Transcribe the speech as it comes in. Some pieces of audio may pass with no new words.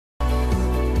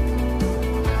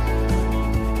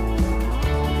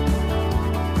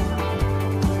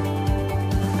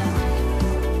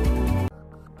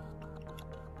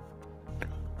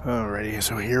Alrighty,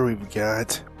 so here we've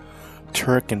got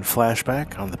Turrican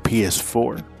Flashback on the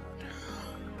PS4.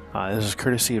 This is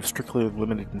courtesy of Strictly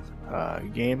Limited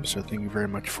Games, so thank you very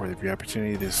much for the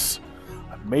opportunity of this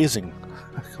amazing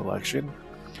collection.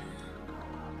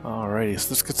 Alrighty, so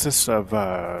this consists of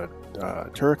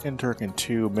Turrican, Turrican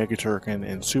 2, Mega Turrican,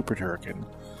 and Super Turrican.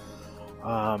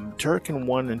 Turrican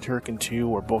 1 and Turrican 2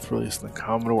 were both released on the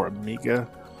Commodore Amiga.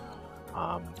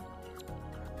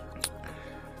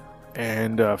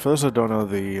 And for those that don't know,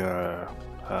 the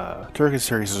Turrican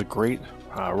series is a great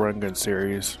run gun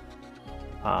series.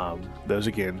 That was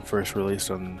again first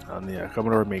released on the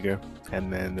Commodore Amiga,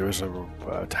 and then there was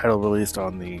a title released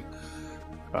on the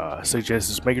Sega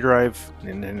Genesis Mega Drive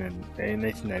in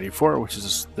 1994, which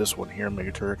is this one here,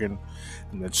 Mega Turrican.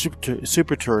 And then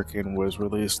Super Turrican was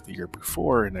released the year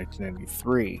before in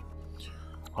 1993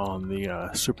 on the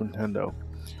Super Nintendo.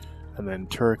 And then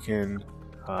Turrican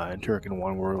and Turrican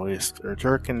 1 were released, or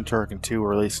Turrican and Turrican 2 were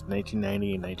released in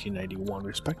 1990 and 1991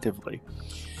 respectively.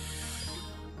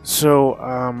 So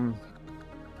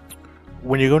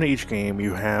when you go to each game,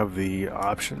 you have the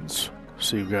options.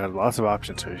 So you've got lots of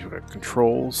options here. You've got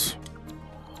controls,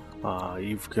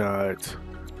 you've got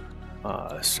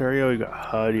stereo, you've got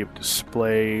HUD, you have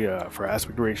display for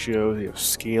aspect ratio, you have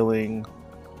scaling,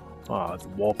 the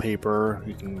wallpaper.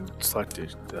 You can select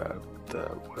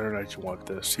whether or not you want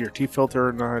the CRT filter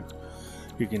or not.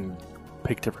 You can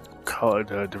pick different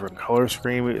color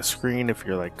screen if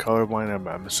you're like colorblind.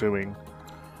 I'm assuming.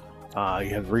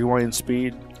 You have rewind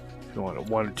speed if you want a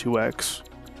 1 or 2x.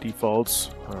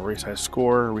 Defaults, race high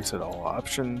score, reset all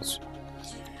options.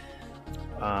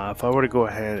 If I were to go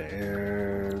ahead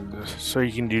and so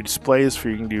you can do displays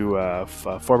you can do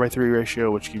 4:3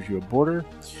 ratio, which gives you a border.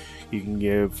 You can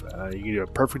do a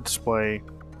perfect display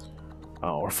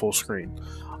or full screen.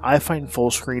 I find full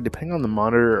screen, depending on the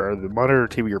monitor or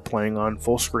TV you're playing on,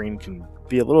 full screen can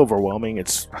be a little overwhelming.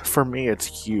 For me, it's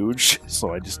huge,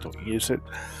 so I just don't use it.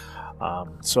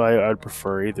 So I'd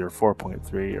prefer either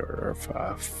 4.3 or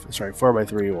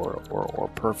 4:3 or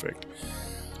perfect.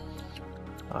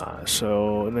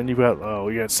 And then you've got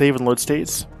we got save and load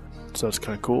states, so that's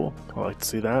kind of cool. I like to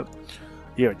see that.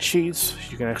 You have cheats.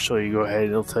 You can actually go ahead.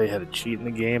 It'll tell you how to cheat in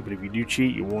the game, but if you do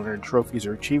cheat, you won't earn trophies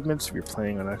or achievements if you're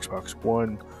playing on Xbox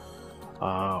One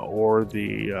or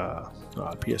the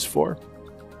PS4.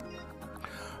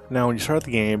 Now, when you start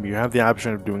the game, you have the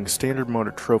option of doing standard mode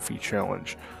or trophy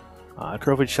challenge.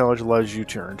 Trophy challenge allows you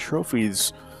to earn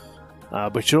trophies,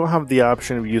 but you don't have the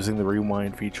option of using the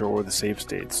rewind feature or the save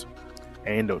states.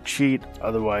 And don't cheat,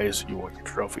 otherwise you won't get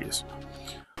trophies.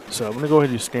 So I'm going to go ahead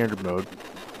and do standard mode.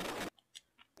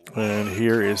 And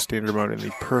here is standard mode in the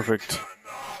perfect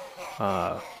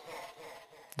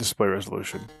display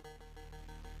resolution.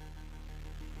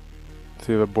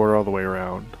 See the border all the way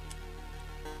around.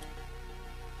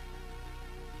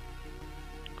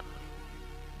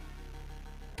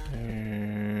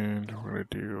 And we're going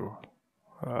to do,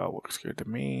 looks good to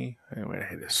me. Anyway, I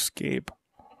hit escape.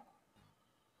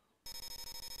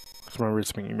 Just remember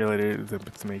it's being emulated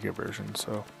the Mega version,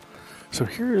 So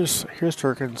here's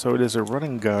Turrican. So it is a run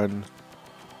and gun,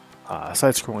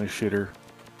 side-scrolling shooter.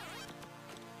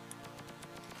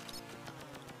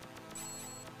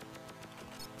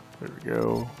 There we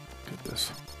go. Get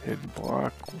this hidden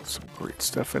block with some great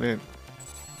stuff in it.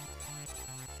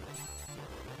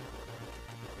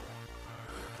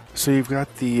 So you've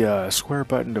got the square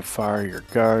button to fire your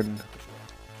gun.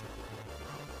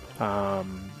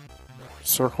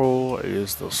 Circle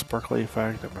is the sparkly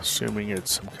effect. I'm assuming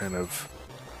it's some kind of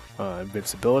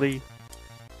invincibility.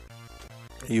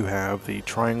 You have the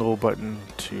triangle button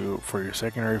for your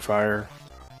secondary fire,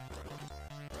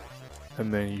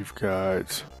 and then you've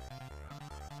got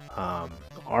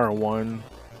R1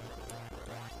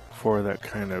 for that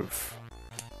kind of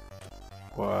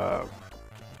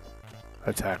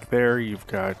attack there. You've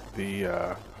got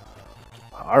the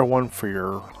R1 for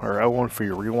your L1 for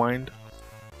your rewind.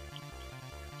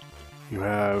 You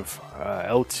have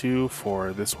L2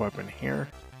 for this weapon here.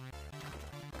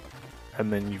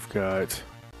 And then you've got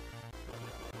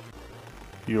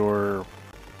your,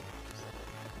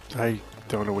 I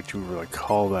don't know what you would really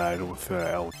call that with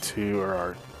L2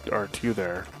 or R2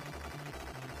 there.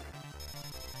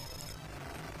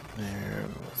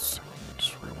 And let's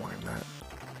just rewind that.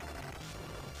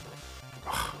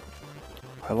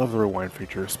 I love the rewind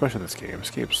feature, especially in this game.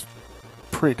 This game's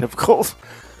pretty difficult.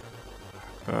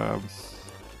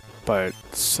 But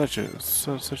such a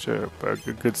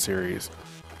good series.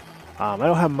 I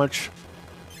don't have much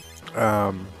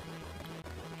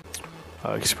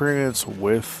experience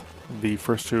with the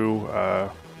first two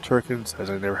Turricans, as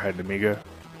I never had an Amiga.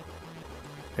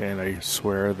 and I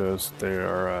swear they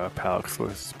are pallet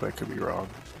exclusives, but I could be wrong.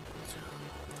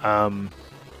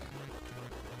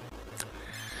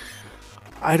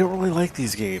 I don't really like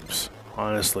these games,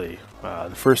 honestly.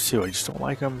 The first two, I just don't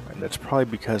like them, and that's probably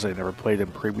because I never played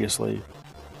them previously.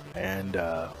 And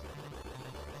I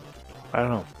don't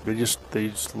know, they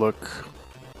just look.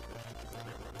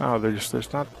 Oh,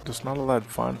 there's not a lot of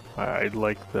fun. I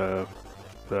like the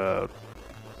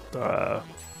Mega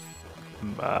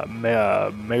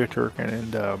Turrican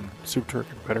and Super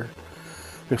Turrican better,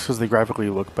 because they graphically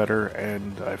look better,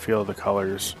 and I feel the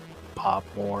colors pop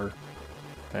more,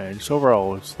 and just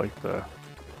overall, it's like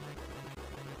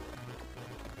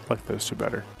those two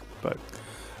better. But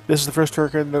this is the first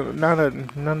Turrican,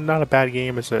 not a bad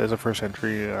game as a first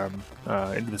entry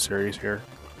into the series here.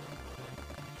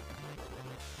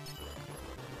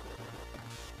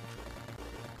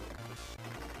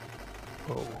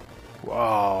 Oh,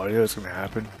 wow! I knew it was gonna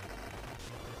happen.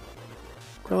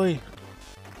 Really?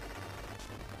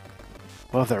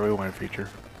 Love that rewind feature.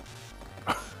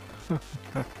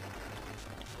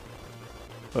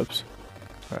 Oops,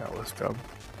 that was dumb.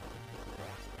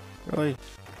 Really?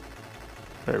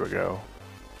 There we go.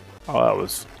 Oh, I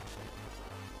was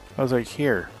like,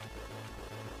 here.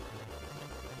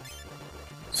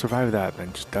 Survive that,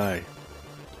 then just die.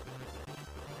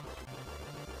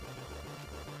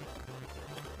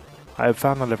 I've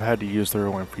found that I've had to use the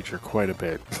rewind feature quite a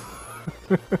bit.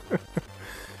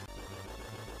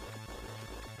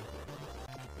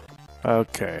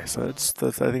 Okay, so I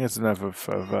think it's enough of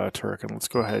Turrican. Let's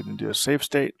go ahead and do a save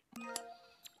state.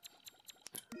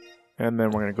 And then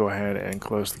we're going to go ahead and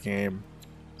close the game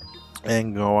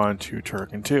and go on to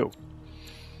Turrican 2.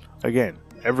 Again,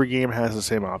 every game has the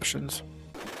same options.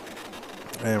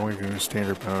 And we're going to do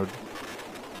standard mode.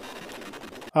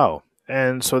 Oh,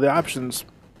 and so the options,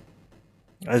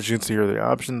 as you can see here, the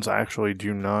options actually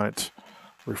do not...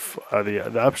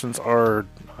 the options are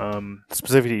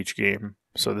specific to each game.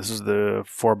 So this is the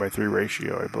 4:3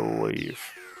 ratio, I believe.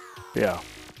 Yeah,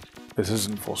 this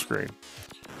isn't full screen.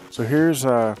 So here's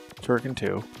Turrican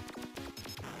 2.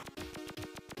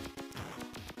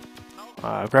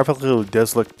 Graphically, it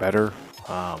does look better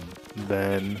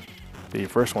than the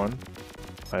first one,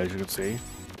 as you can see.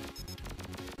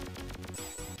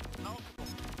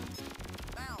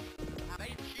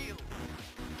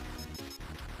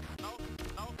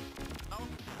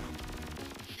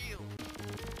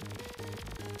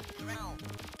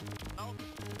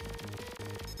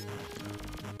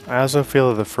 I also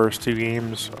feel that the first two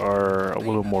games are a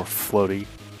little more floaty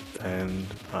than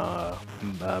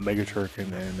Mega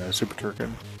Turrican and Super Turrican.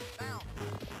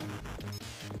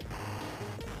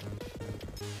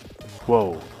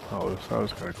 Whoa, that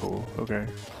was kind of cool. Okay.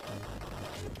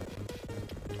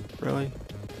 Really?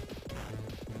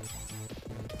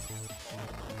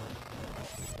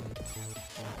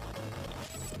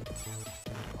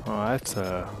 Oh, that's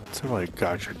a like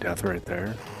gotcha death right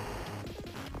there.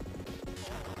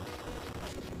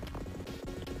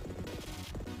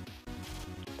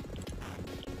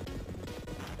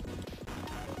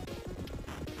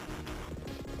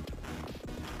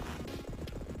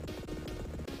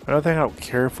 Another thing I don't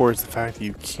care for is the fact that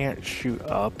you can't shoot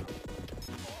up,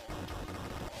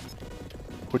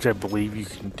 which I believe you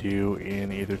can do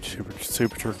in either Super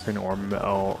Turrican or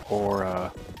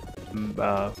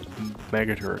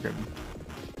Mega Turrican.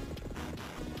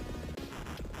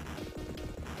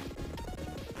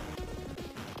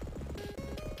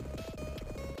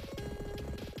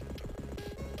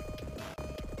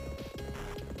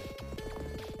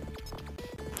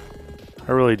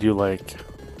 I really do like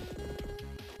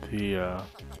the,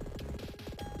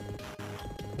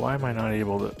 why am I not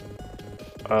able to,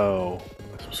 oh,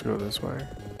 I'm supposed to go this way?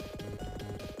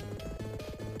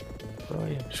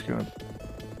 Really? I'm just gonna,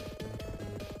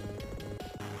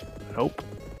 nope.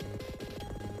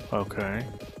 Okay.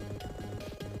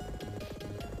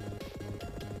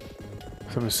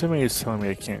 So I'm assuming it's telling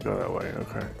me I can't go that way,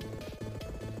 okay.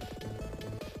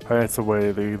 That's the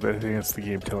way, I think it's the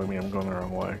game telling me I'm going the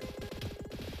wrong way.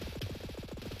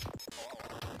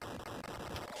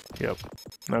 Yep.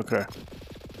 Okay.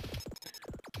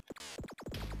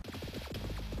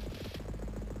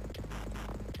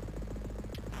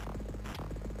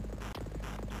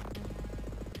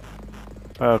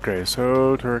 Okay,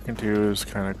 so Turrican 2 is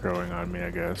kind of growing on me, I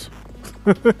guess.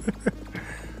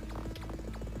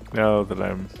 Now that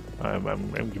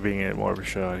I'm giving it more of a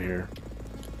shot here.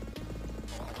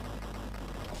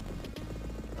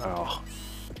 Oh.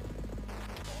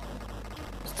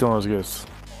 Still not as good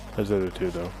as the other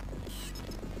two, though.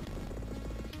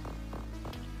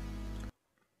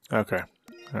 Okay.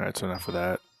 Alright, so enough of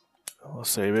that. I'll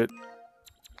save it.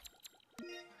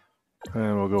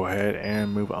 And we'll go ahead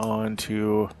and move on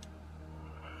to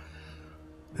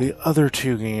the other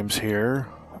two games here.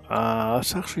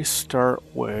 Let's actually start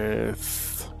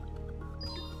with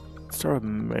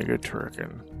Mega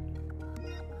Turrican.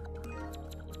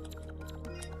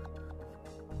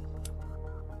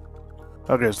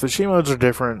 Okay, so the cheat modes are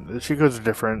different. The cheat codes are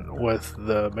different with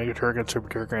the Mega Turrican, Super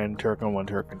Turrican, Turrican 1,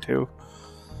 Turrican 2.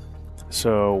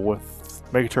 So with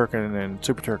Mega Turrican and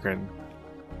Super Turrican,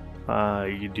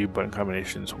 you can do button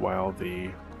combinations while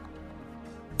the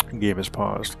game is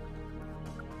paused.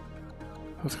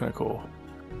 That's kind of cool.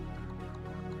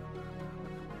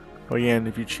 But again,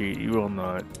 if you cheat, you will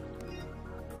not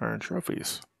earn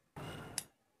trophies.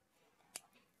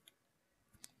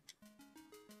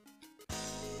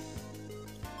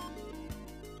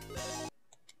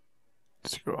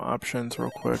 Let's go options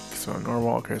real quick. So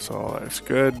normal, okay, so all that's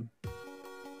good.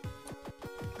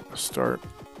 Start.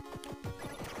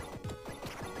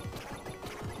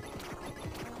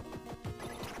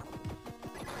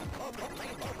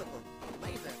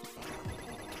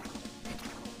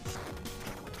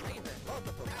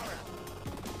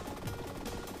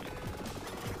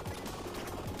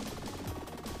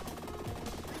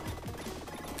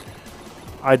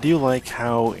 I do like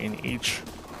how in each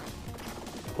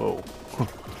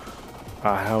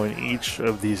how in each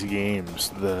of these games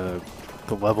the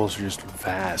levels are just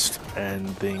vast and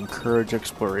they encourage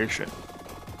exploration,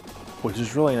 which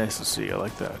is really nice to see. I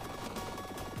like that.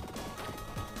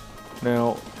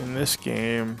 Now in this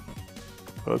game,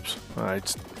 oops, I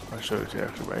showed it to you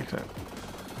actually by accident.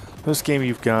 In this game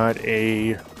you've got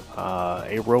a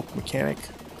rope mechanic,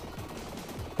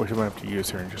 which I might have to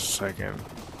use here in just a second,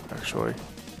 actually.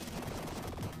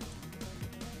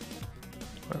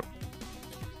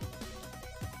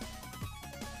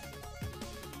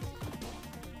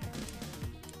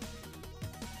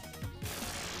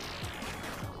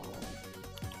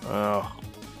 Oh,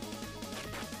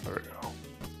 there we go.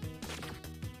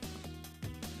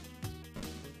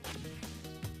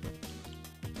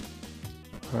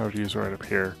 I would use right up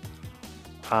here.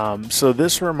 So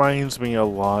this reminds me a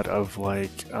lot of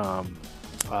like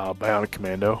Bionic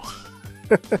Commando,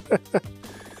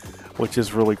 which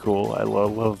is really cool. I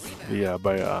love the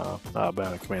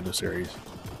Bionic Commando series.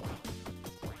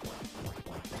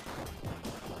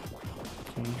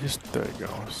 Can you just, there you go.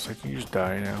 So can you just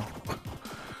die now?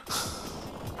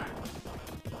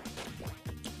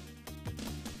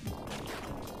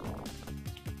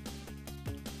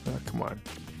 Come on.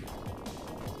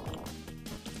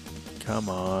 Come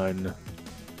on.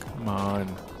 Come on.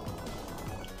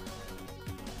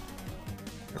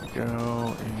 There we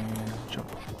go, and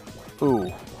jump.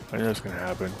 Ooh, I know it's gonna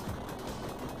happen.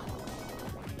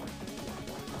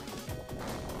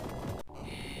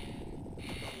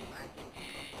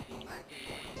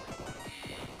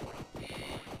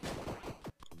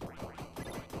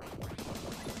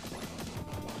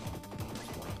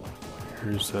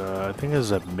 Here's I think this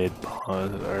is a mid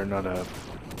pause, or not a.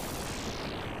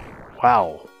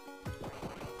 Wow.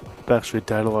 It actually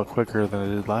died a lot quicker than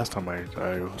it did last time I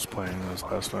was playing this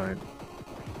last night.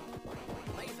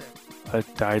 I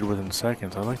died within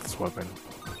seconds. I like this weapon.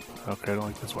 Okay, I don't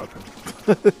like this weapon.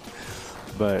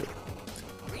 But,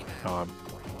 no, I'm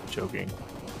joking.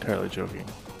 Entirely joking.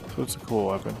 So it's a cool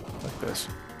weapon, like this.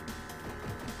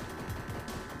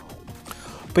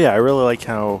 But yeah, I really like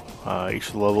how each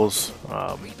of the levels,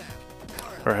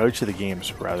 or how each of the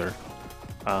games, rather,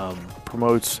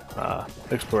 promotes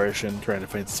exploration, trying to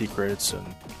find secrets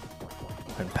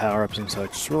and power-ups and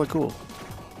such. It's really cool.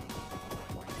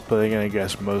 But again, I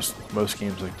guess most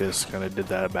games like this kind of did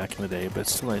that back in the day, but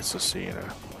it's still nice to see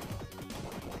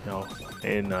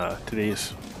in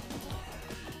today's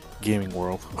gaming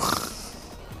world.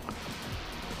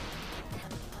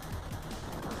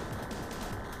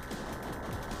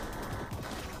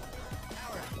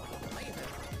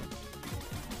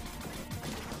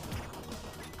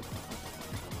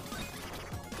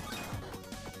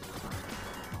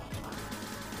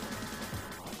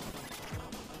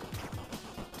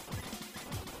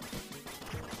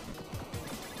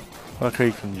 I like how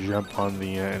you can jump on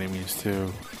the enemies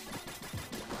too.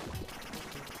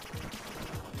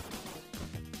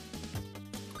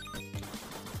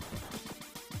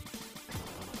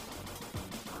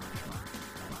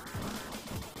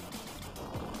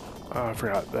 Oh, I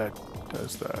forgot that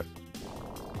does that.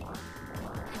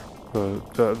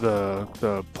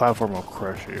 The platform will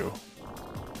crush you.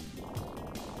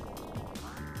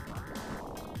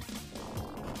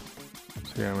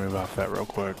 So yeah, move off that real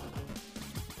quick.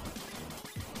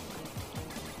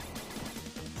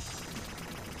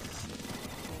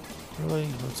 Really?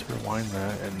 Let's rewind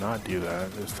that and not do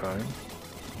that this time.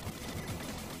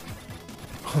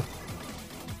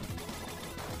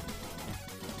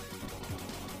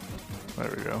 There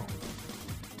we go.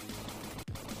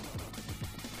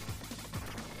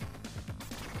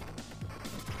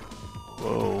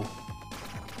 Whoa.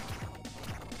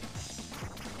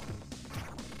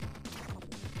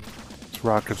 These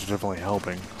rockets are definitely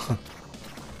helping.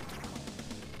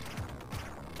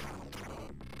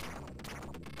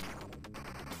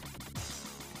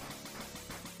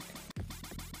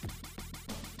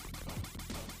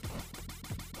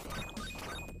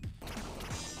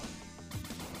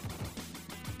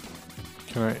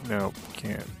 Can I? No,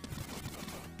 can't.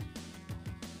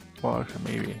 Well, actually,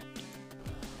 maybe.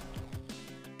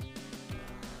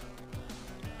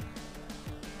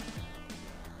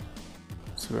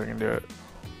 See if I can do it.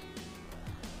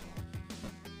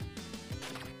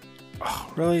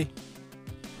 Oh, really?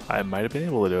 I might have been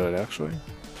able to do it, actually.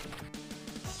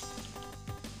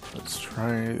 Let's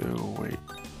try to wait.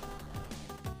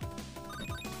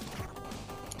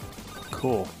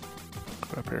 Cool.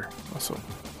 Get up here. Awesome.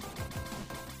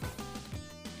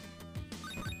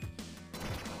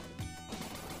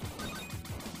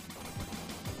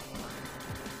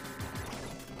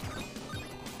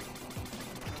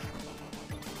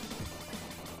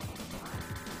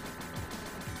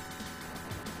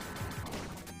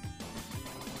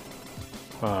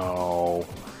 Oh.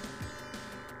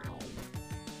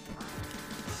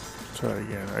 Try it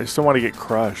again. I just don't want to get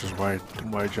crushed, is why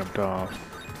I jumped off.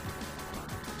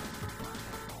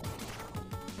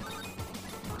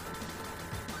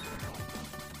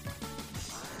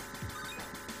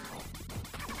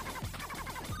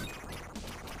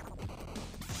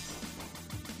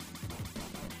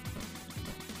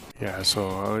 Yeah,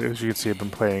 so as you can see, I've been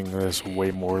playing this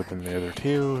way more than the other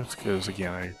two. It's because,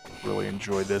 again, I really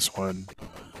enjoyed this one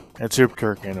and Super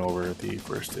Turrican over the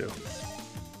first two.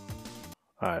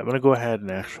 Alright, I'm going to go ahead and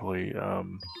actually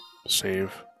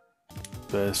save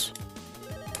this.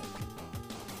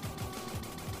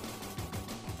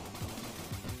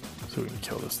 So we can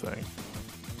kill this thing.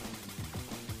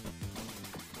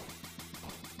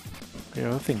 Yeah,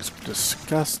 that thing's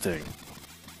disgusting.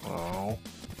 Oh.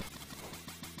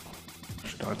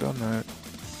 Should not have done that.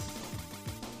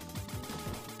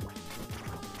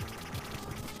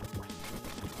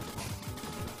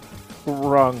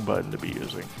 Wrong button to be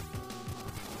using.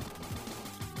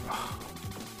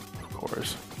 Of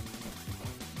course.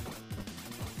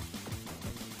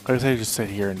 I guess I just sit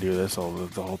here and do this the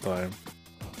whole time.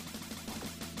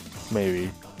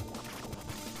 Maybe.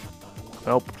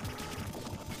 Nope.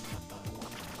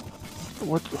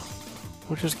 What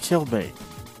just killed me?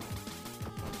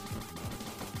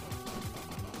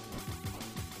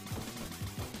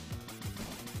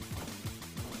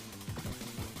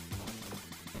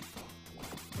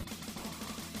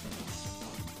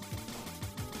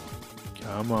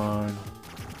 Come on.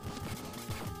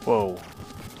 Whoa.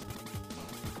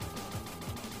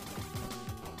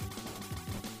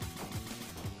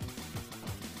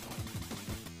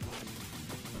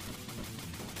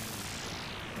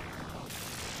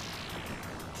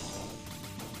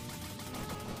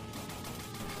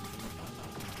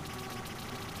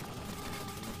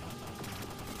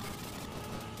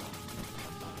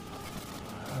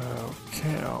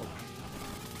 Okay.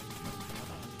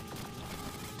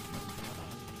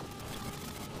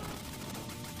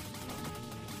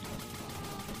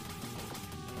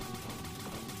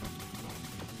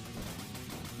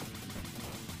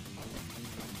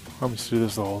 I'm just do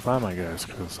this the whole time, I guess,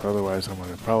 because otherwise I'm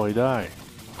gonna probably die.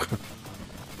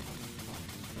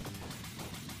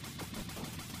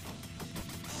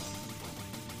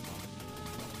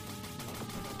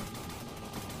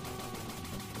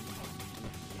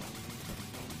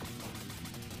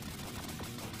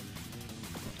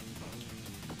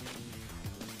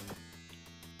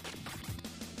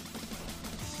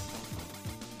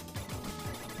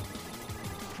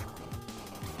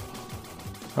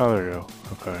 Oh, there you go.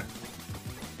 Okay.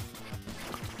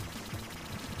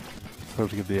 So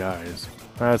to get the eyes.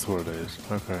 That's what it is.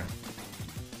 Okay.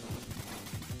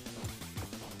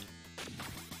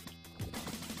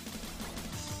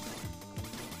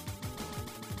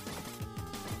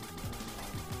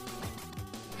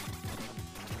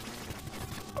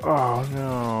 Oh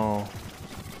no.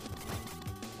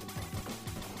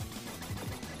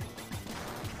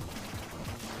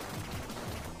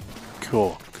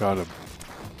 Cool. Got him.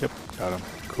 Yep, got him.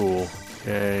 Cool.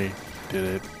 Yay. Did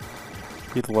it.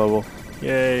 Beat the level.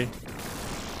 Yay.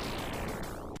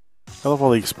 I love all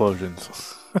the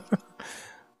explosions.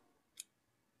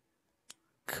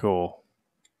 Cool.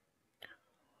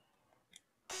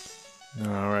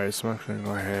 Alright, so I'm actually going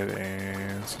to go ahead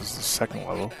and... This is the second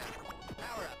level.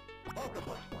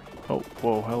 Oh,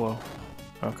 whoa, hello.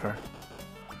 Okay.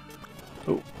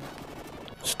 Oh.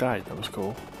 Just died. That was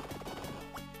cool.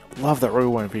 Love that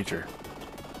rewind feature.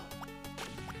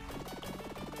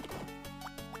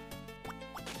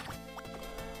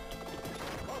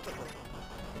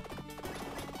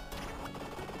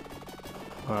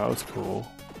 Oh, that was cool.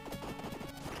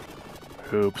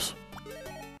 Oops.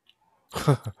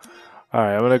 Alright,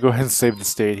 I'm gonna go ahead and save the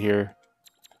state here.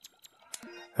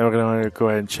 Then we're gonna go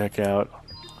ahead and check out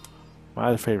my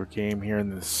other favorite game here in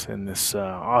this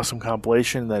awesome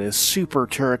compilation, that is Super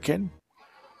Turrican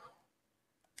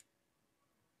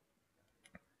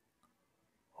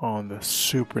on the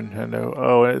Super Nintendo.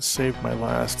 Oh, and it saved my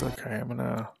last. Okay, I'm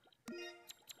gonna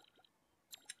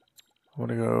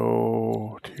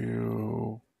go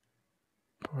to.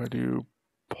 I'm gonna do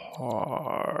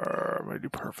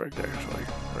perfect actually.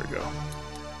 There we go.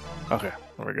 Okay,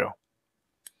 there we go.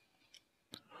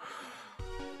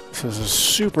 So this is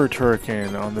Super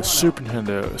Turrican on the Super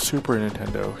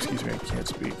Nintendo. Excuse me, I can't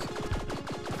speak.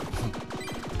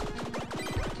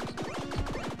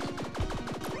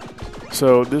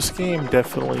 So this game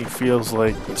definitely feels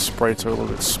like the sprites are a little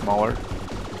bit smaller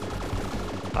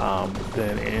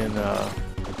than in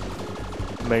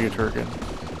Mega Turrican.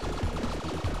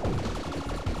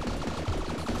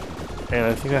 And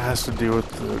I think that has to do with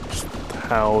just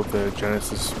how the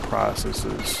Genesis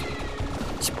processes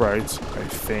sprites, I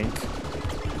think.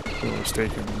 If I'm not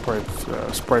mistaken,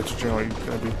 sprites are generally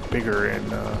going to be bigger in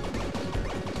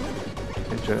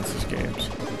Genesis games.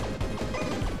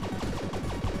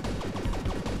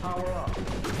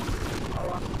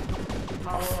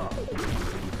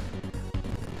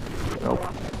 Nope.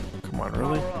 Come on,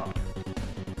 really?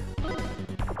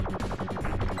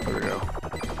 There we go.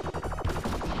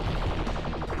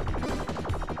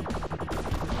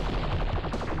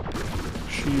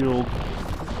 Shield.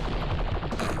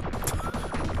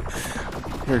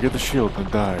 Here, get the shield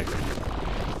and die.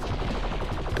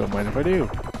 Don't mind if I do.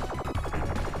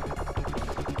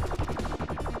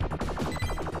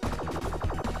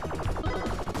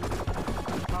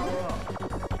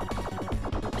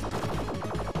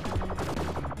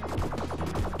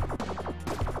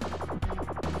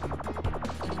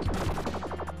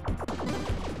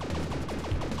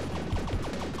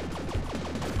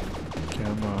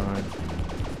 Come on.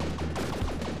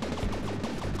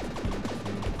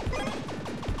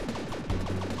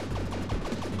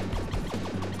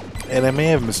 And I may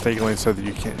have mistakenly said that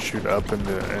you can't shoot up in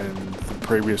the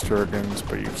previous Turricans,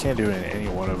 but you can't do it in any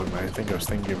one of them. I think I was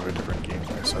thinking of a different game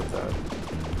when I said that.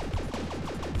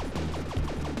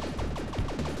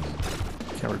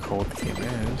 Can't recall what the game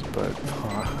is, but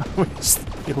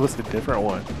it was a different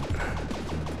one.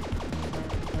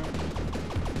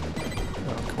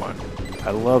 Oh, come on.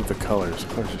 I love the colors.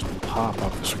 The colors just pop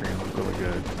off the screen, look really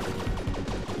good.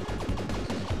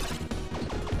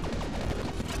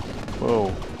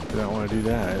 Whoa. I don't want to do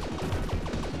that.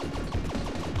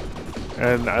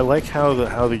 And I like how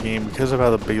the game, because of how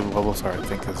the big levels are, I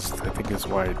think is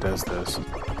why it does this.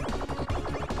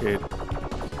 It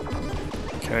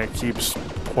kind of keeps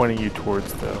pointing you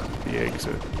towards the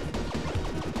exit.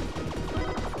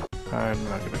 I'm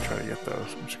not going to try to get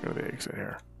those. I'm just going to go to the exit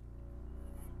here.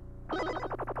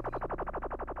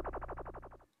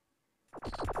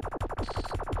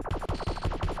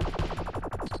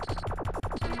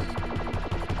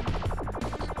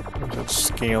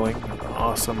 Scaling,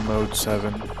 awesome mode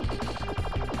 7.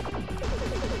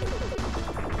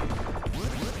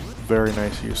 Very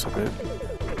nice use of it.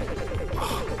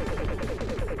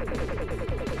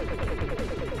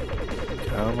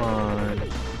 Come on. There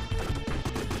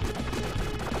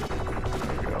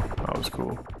we go. That was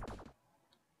cool.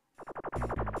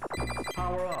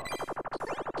 Power up.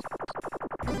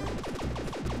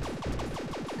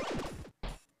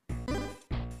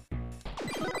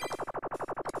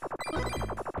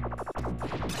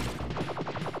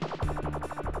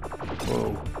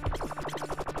 Whoa.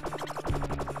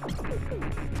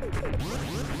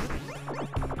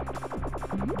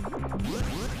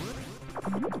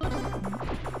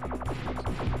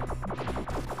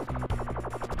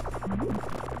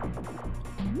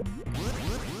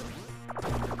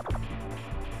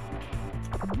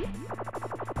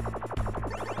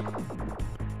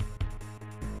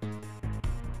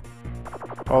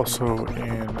 Also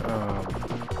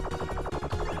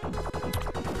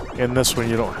in this one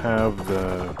you don't have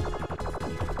the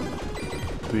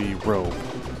rope.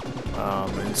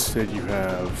 Instead you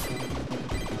have,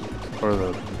 or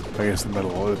I guess the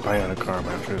metal, or the bionic arm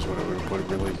actually is what it would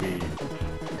really be.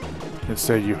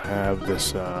 Instead you have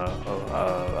this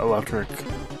electric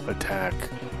attack.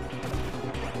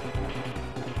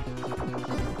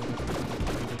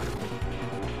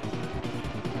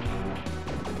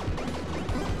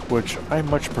 which I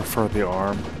much prefer the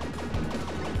ARM,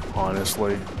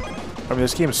 honestly. I mean,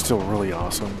 this game is still really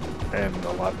awesome and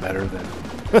a lot better than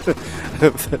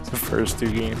the first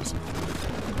two games.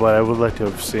 But I would like to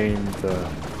have seen the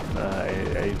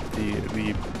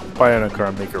Bionic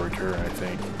Arm make a return, I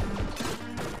think.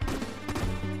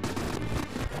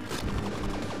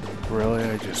 Really?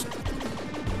 I just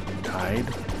died?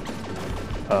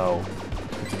 Oh,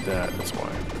 I did that, that's why.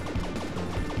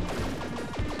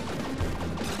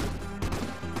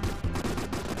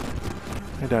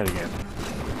 I died again.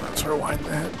 Let's rewind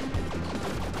that.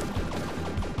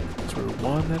 Let's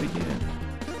rewind that again.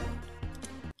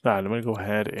 Alright, I'm gonna go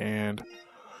ahead and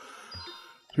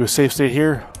do a save state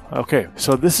here. Okay,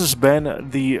 so this has been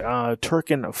the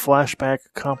Turrican Flashback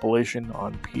compilation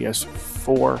on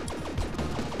PS4.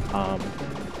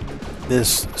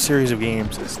 This series of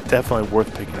games is definitely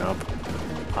worth picking up.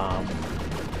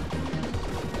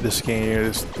 This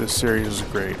series is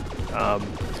great,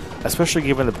 especially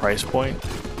given the price point.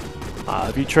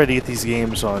 If you try to get these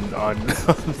games on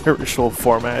their original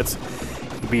formats,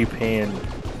 you'd be paying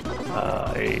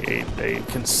a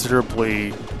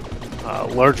considerably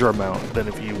larger amount than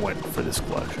if you went for this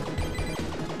collection.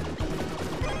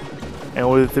 And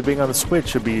with it being on the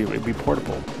Switch, it'd be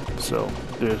portable, so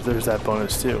there's that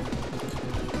bonus too.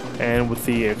 And with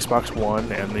the Xbox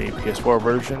One and the PS4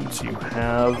 versions, you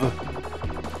have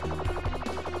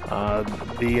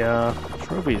the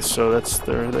trophies. So that's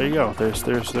there you go. There's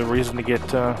the reason to get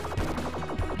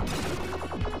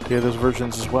those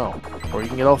versions as well, or you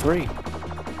can get all three.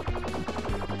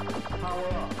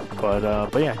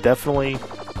 But yeah, definitely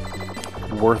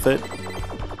worth it.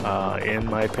 In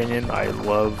my opinion, I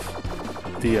love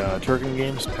the Turrican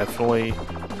games. Definitely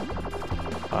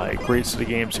a great set of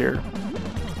games here.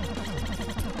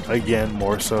 Again,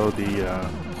 more so the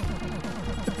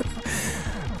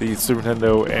the Super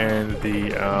Nintendo and the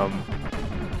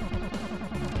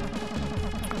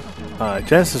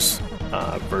Genesis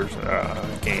version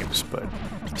games, but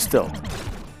still,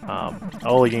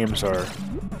 all the games are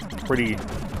pretty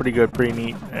good, pretty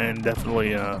neat, and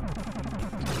definitely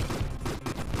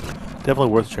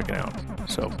worth checking out.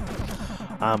 So,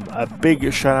 a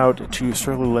big shout out to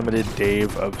Strictly Limited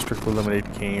Dave of Strictly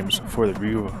Limited Games for the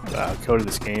review code of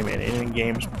this game, and In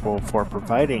Games for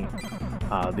providing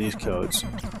these codes.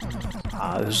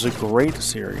 This is a great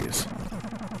series.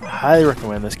 Highly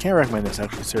recommend this. Can't recommend this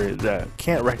actually series.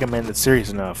 Can't recommend the series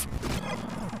enough.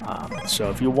 So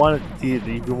if you want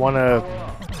to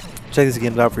check these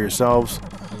games out for yourselves,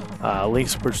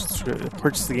 links to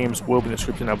purchase the games will be in the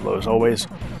description down below as always.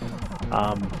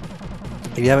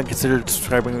 If you haven't considered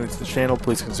subscribing to the channel,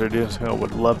 please consider doing so. I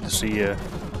would love to see you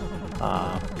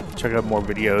check out more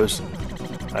videos.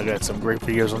 I got some great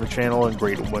videos on the channel and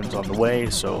great ones on the way,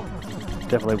 so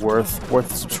definitely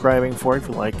worth subscribing for if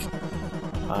you like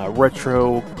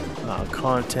retro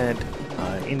content,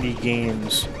 indie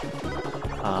games,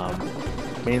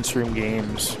 mainstream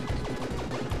games.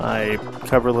 I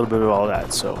cover a little bit of all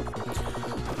that, so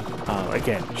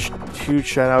again, huge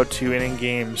shout out to In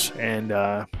Games and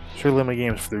Strictly Limited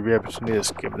Games for the review opportunity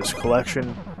to give this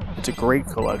collection. It's a great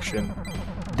collection,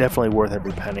 definitely worth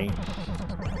every penny.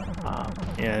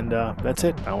 And that's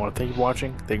it. I want to thank you for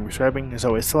watching, thank you for subscribing. As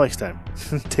always, till next time,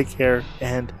 take care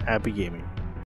and happy gaming.